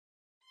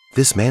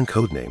This man,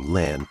 codenamed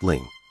Lan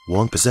Ling,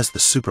 one possessed the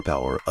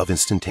superpower of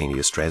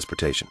instantaneous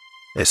transportation.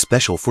 A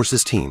special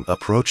forces team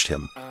approached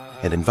him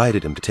and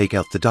invited him to take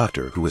out the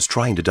doctor who was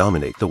trying to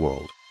dominate the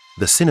world.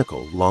 The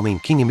cynical Laming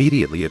King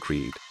immediately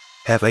agreed.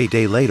 Half a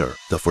day later,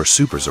 the four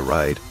supers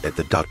arrived at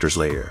the doctor's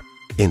lair.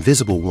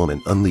 Invisible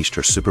Woman unleashed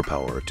her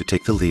superpower to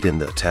take the lead in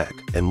the attack,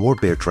 and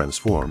Warbear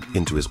transformed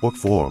into his orc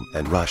form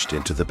and rushed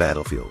into the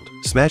battlefield,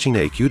 smashing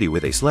a cutie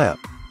with a slap.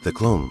 The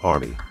clone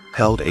army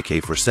held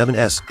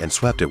AK-47s and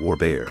swept at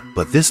Warbear,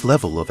 but this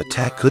level of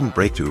attack couldn't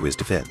break through his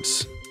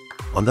defense.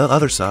 On the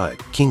other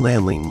side, King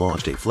Lanling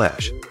launched a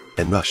flash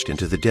and rushed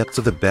into the depths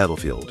of the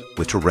battlefield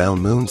with two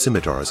round moon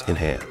scimitars in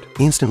hand,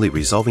 instantly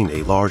resolving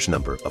a large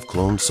number of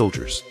cloned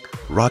soldiers.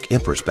 Rock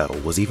Emperor's battle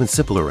was even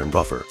simpler and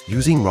rougher,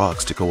 using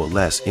rocks to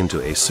coalesce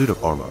into a suit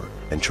of armor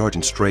and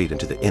charging straight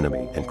into the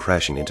enemy and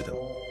crashing into them.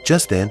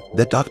 Just then,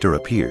 the doctor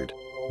appeared.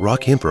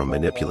 Rock Emperor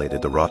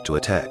manipulated the rock to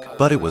attack,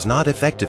 but it was not effective